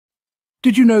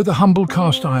Did you know the humble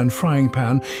cast iron frying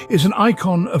pan is an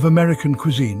icon of American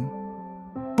cuisine?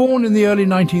 Born in the early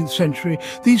 19th century,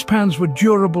 these pans were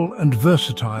durable and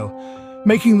versatile,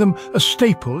 making them a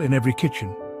staple in every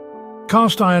kitchen.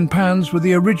 Cast iron pans were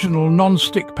the original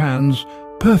non-stick pans,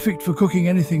 perfect for cooking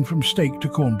anything from steak to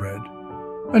cornbread.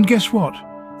 And guess what?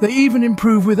 They even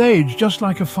improve with age, just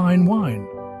like a fine wine.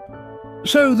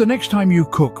 So the next time you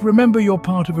cook, remember you're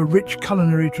part of a rich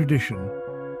culinary tradition.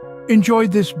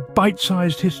 Enjoyed this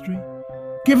bite-sized history?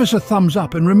 Give us a thumbs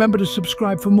up and remember to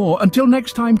subscribe for more. Until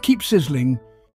next time, keep sizzling.